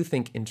I do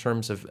think in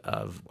terms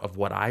of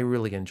what I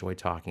really enjoy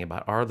talking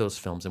about are those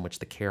films in which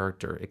the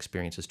character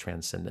experiences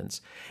transcendence.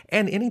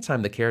 And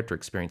anytime the character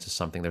experiences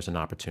something, there's an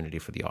opportunity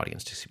for the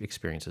audience to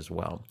experience as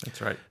well.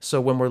 That's right.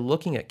 So when we're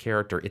looking at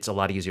character, it's a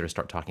lot easier to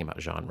start talking about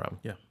genre.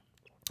 Yeah.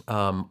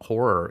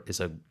 Horror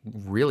is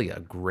really a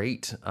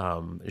great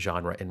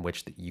genre in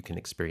which that you can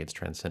experience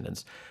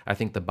transcendence. I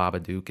think The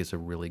Babadook is a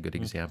really good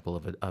example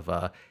of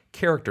a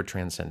character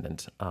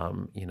transcendent,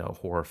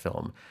 horror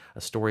film,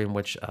 a story in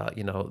which,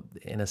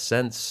 in a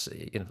sense,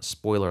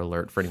 spoiler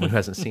alert for anyone who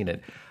hasn't seen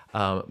it,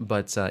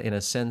 but in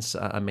a sense,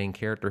 a main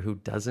character who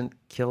doesn't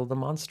kill the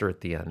monster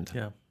at the end.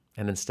 Yeah.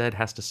 And instead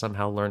has to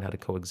somehow learn how to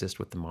coexist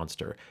with the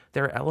monster.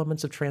 There are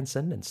elements of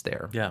transcendence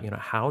there. Yeah.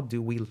 How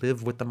do we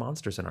live with the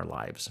monsters in our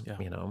lives?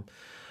 Yeah.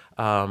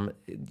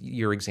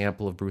 Your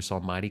example of Bruce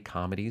Almighty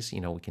comedies,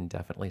 we can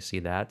definitely see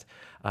that.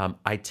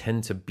 I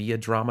tend to be a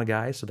drama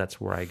guy, so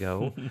that's where I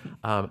go.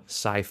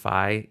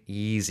 Sci-fi,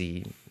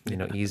 easy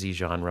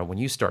genre. When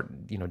you start,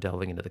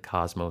 delving into the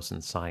cosmos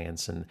and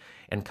science and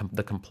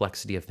the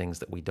complexity of things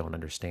that we don't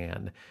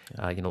understand,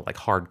 like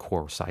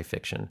hardcore sci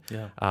fiction.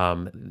 Yeah.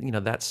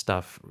 That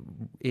stuff,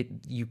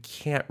 you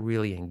can't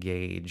really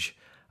engage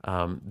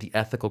the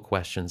ethical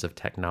questions of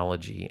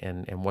technology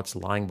and what's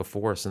lying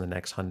before us in the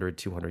next 100,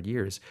 200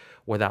 years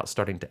without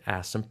starting to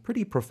ask some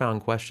pretty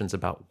profound questions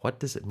about what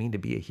does it mean to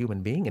be a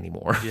human being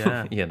anymore?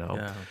 Yeah.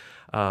 Yeah.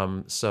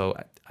 So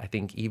I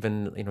think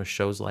even,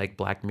 shows like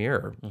Black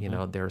Mirror,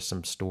 there are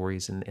some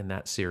stories in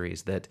that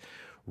series that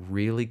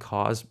really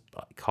cause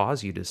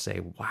you to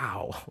say,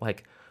 wow,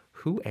 like,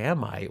 who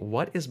am I?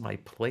 What is my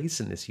place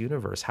in this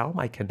universe? How am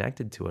I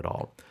connected to it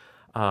all?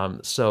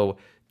 So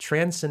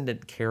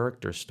transcendent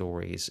character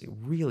stories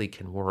really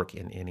can work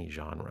in any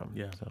genre.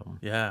 Yeah. So.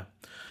 Yeah.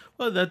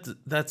 Well,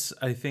 that's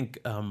I think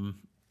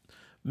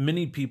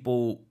many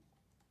people,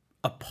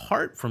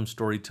 apart from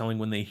storytelling,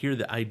 when they hear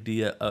the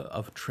idea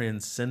of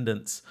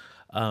transcendence,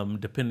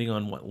 depending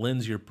on what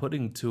lens you're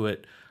putting to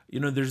it,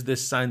 there's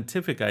this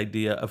scientific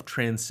idea of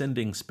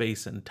transcending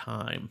space and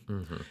time.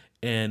 Mm-hmm.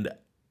 And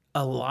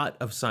a lot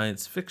of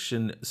science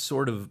fiction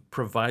sort of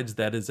provides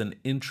that as an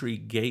entry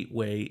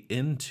gateway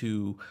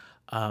into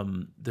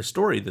the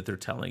story that they're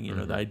telling,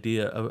 mm-hmm. the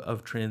idea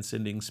of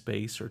transcending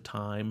space or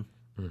time.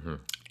 Mm-hmm.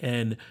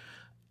 And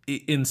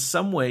in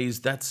some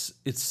ways, it's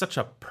such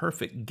a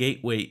perfect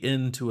gateway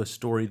into a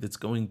story that's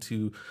going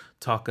to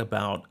talk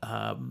about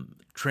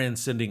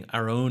transcending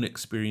our own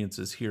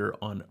experiences here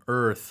on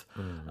Earth.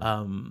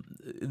 Mm-hmm.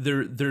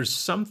 There's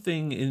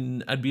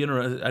something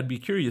I'd be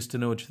curious to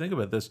know what you think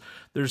about this.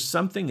 There's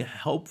something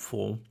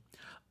helpful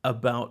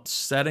about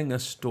setting a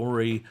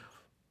story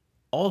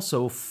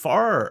also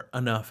far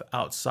enough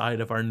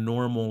outside of our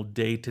normal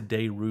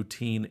day-to-day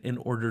routine in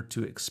order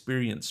to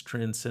experience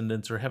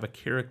transcendence or have a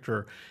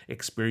character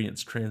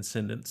experience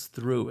transcendence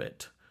through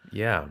it.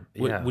 Yeah.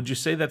 Would you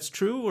say that's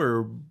true,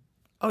 or?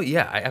 Oh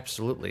yeah,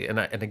 absolutely. And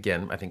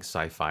again, I think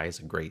sci-fi is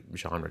a great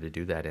genre to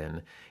do that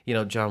in.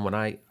 John, when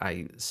I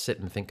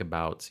sit and think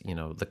about,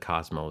 the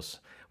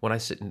cosmos, when I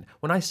sit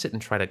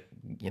and try to,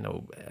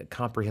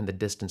 comprehend the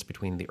distance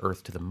between the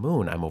Earth to the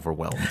moon, I'm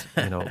overwhelmed,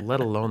 let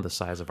alone the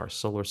size of our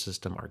solar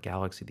system, our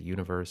galaxy, the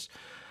universe.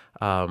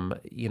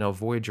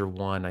 Voyager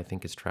 1, I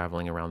think, is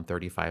traveling around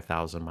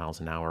 35,000 miles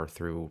an hour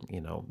through,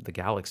 the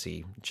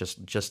galaxy,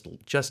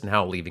 just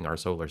now leaving our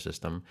solar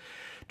system.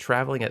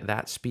 Traveling at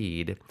that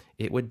speed,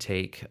 it would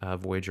take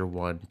Voyager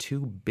 1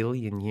 2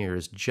 billion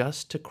years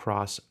just to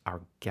cross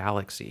our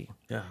galaxy.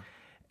 Yeah.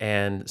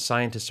 And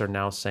scientists are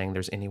now saying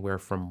there's anywhere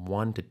from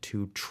 1 to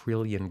 2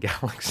 trillion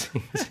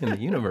galaxies in the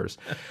universe.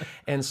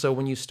 And so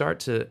when you start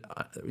to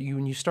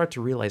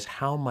realize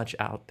how much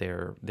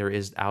there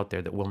is out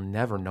there that we'll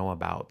never know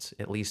about,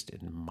 at least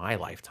in my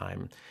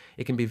lifetime,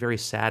 it can be very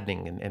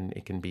saddening and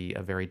it can be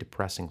a very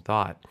depressing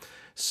thought.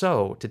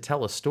 So to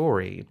tell a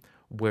story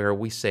where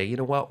we say, you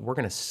know what, we're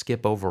going to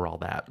skip over all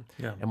that.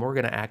 Yeah. And we're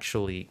going to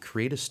actually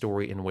create a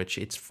story in which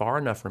it's far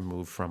enough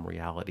removed from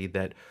reality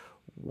that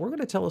we're going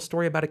to tell a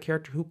story about a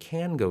character who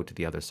can go to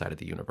the other side of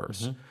the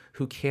universe, mm-hmm.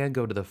 who can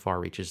go to the far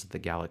reaches of the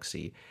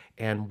galaxy,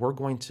 and we're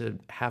going to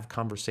have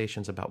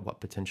conversations about what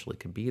potentially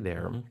could be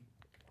there. Mm-hmm.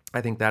 I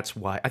think that's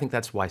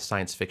why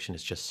science fiction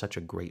is just such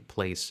a great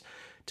place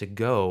to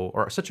go,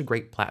 or such a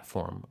great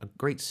platform, a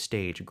great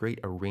stage, a great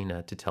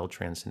arena to tell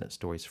transcendent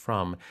stories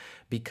from,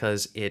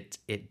 because it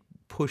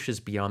pushes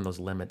beyond those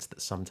limits that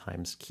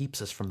sometimes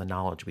keeps us from the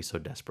knowledge we so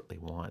desperately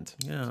want.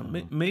 Yeah, so.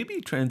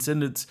 Maybe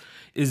transcendence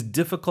is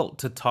difficult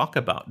to talk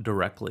about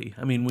directly.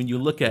 I mean, when you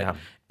look at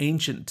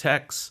ancient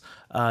texts,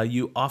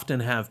 you often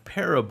have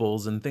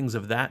parables and things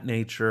of that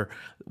nature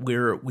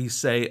where we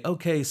say,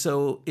 okay,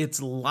 so it's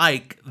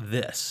like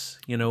this.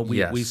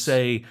 We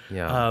say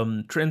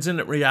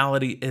transcendent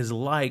reality is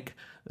like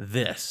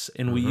this,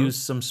 and mm-hmm. we use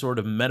some sort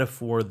of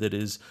metaphor that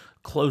is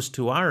close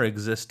to our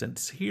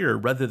existence here,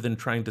 rather than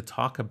trying to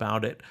talk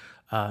about it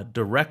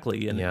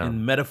directly.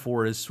 And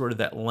metaphor is sort of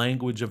that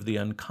language of the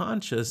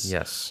unconscious.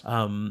 Yes.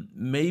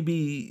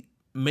 Maybe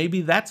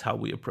that's how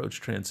we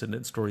approach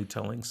transcendent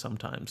storytelling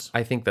sometimes.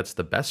 I think that's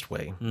the best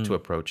way to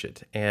approach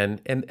it. And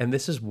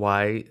this is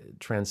why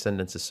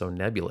transcendence is so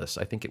nebulous.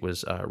 I think it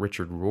was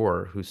Richard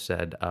Rohr who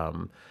said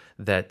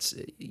that,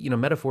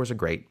 metaphors are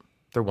great.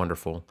 They're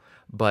wonderful,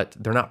 but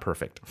they're not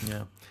perfect.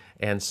 Yeah.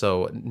 And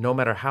so no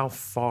matter how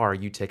far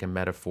you take a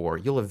metaphor,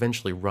 you'll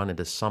eventually run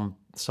into some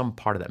some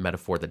part of that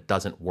metaphor that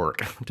doesn't work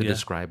to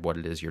describe what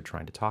it is you're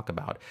trying to talk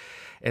about.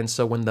 And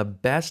so when the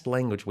best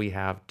language we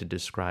have to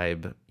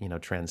describe,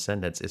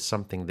 transcendence is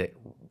something that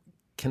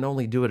can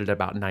only do it at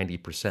about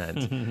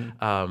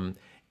 90%,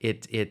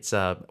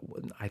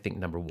 I think,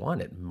 number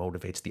one, it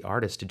motivates the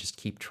artist to just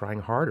keep trying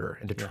harder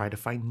and to try to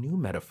find new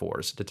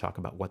metaphors to talk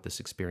about what this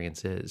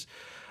experience is.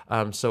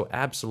 So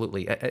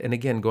absolutely. And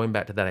again, going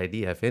back to that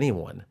idea, if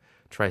anyone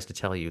tries to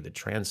tell you that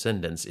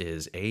transcendence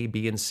is A,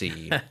 B, and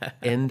C,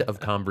 end of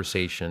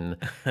conversation,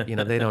 they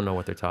don't know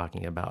what they're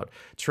talking about.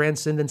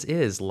 Transcendence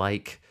is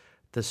like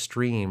the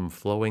stream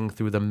flowing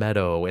through the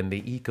meadow and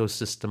the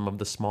ecosystem of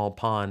the small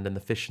pond and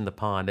the fish in the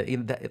pond.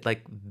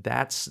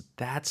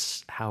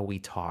 That's how we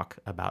talk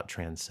about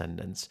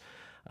transcendence.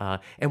 And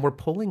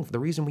the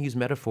reason we use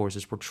metaphors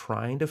is we're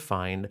trying to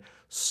find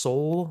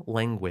soul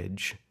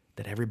language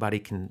that everybody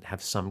can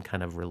have some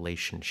kind of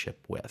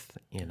relationship with.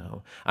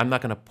 I'm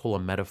not going to pull a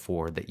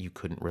metaphor that you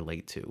couldn't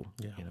relate to,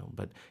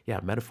 but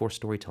metaphor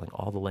storytelling,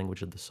 all the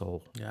language of the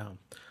soul. Yeah.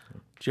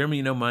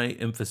 Jeremy, my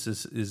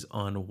emphasis is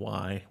on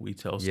why we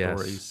tell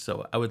stories.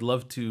 So I would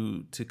love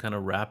to kind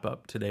of wrap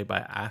up today by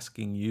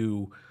asking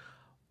you,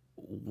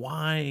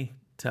 why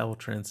tell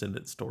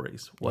transcendent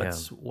stories?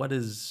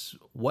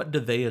 What do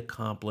they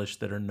accomplish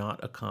that are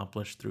not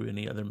accomplished through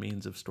any other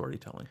means of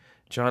storytelling?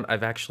 John,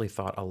 I've actually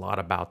thought a lot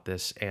about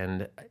this,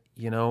 and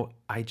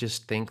I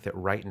just think that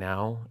right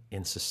now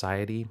in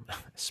society,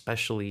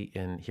 especially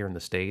here in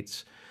the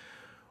States,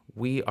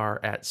 we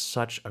are at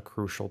such a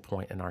crucial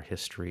point in our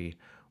history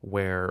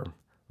where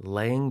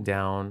laying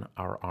down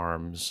our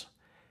arms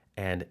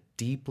and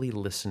deeply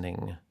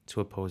listening to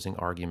opposing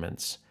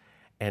arguments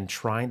and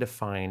trying to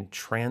find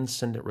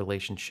transcendent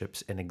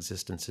relationships and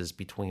existences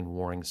between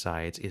warring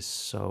sides is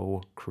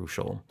so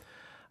crucial.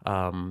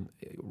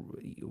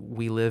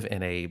 We live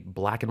in a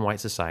black and white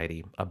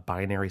society, a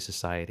binary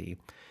society.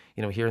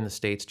 Here in the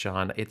States,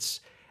 John,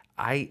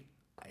 I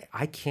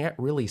can't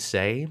really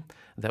say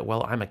that,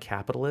 well, I'm a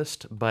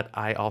capitalist, but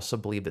I also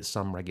believe that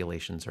some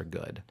regulations are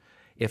good.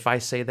 If I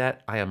say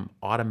that, I am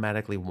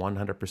automatically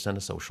 100%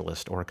 a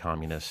socialist or a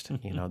communist.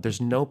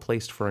 There's no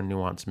place for a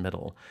nuanced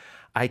middle.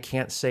 I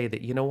can't say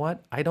that,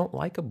 what? I don't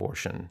like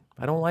abortion.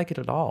 I don't like it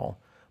at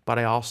all. But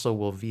I also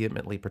will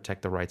vehemently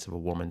protect the rights of a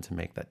woman to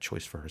make that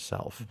choice for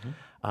herself.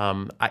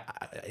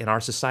 In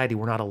our society,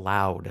 we're not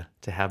allowed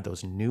to have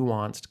those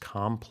nuanced,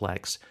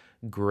 complex,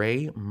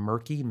 gray,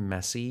 murky,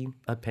 messy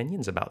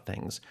opinions about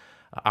things.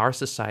 Our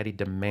society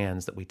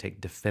demands that we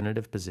take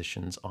definitive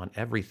positions on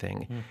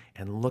everything,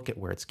 and look at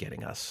where it's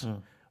getting us.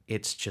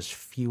 It's just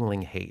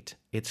fueling hate.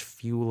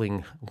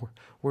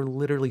 We're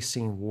literally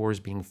seeing wars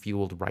being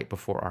fueled right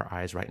before our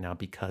eyes right now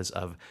because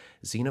of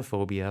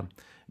xenophobia,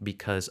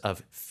 because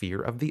of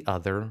fear of the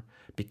other,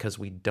 because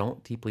we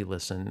don't deeply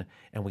listen,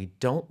 and we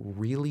don't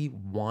really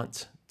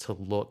want to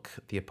look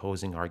the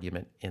opposing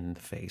argument in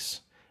the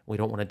face. We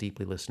don't want to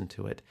deeply listen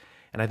to it.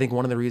 And I think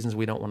one of the reasons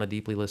we don't want to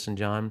deeply listen,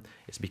 John,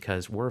 is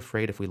because we're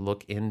afraid if we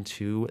look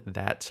into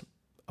that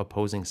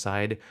opposing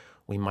side,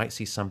 we might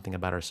see something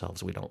about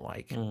ourselves we don't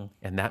like.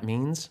 And that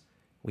means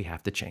we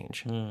have to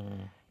change.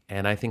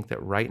 And I think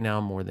that right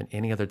now, more than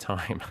any other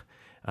time,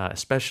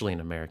 especially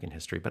in American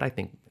history, but I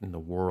think in the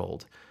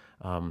world,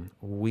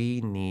 we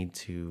need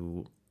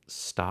to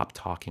stop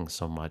talking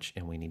so much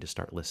and we need to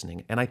start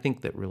listening. And I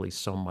think that really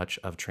so much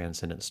of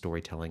transcendent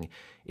storytelling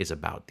is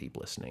about deep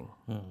listening.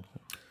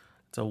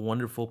 It's a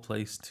wonderful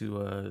place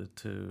to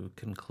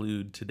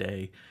conclude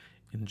today.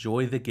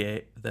 Enjoy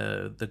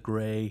the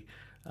gray,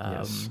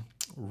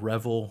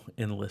 revel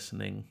in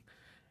listening,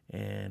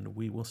 and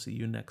we will see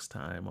you next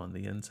time on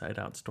the Inside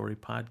Out Story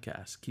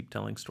podcast. Keep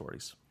telling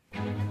stories.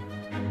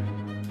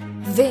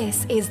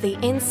 This is the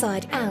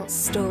Inside Out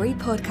Story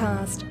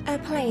Podcast, a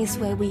place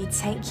where we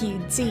take you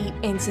deep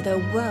into the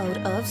world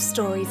of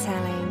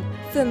storytelling.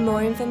 For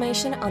more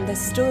information on the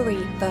story,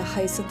 the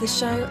host of the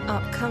show,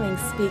 upcoming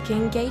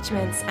speaking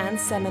engagements and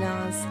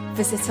seminars,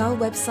 visit our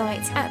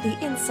website at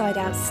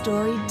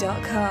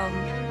theinsideoutstory.com.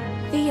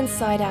 The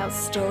Inside Out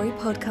Story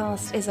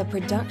Podcast is a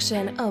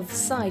production of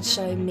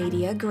Sideshow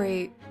Media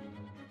Group.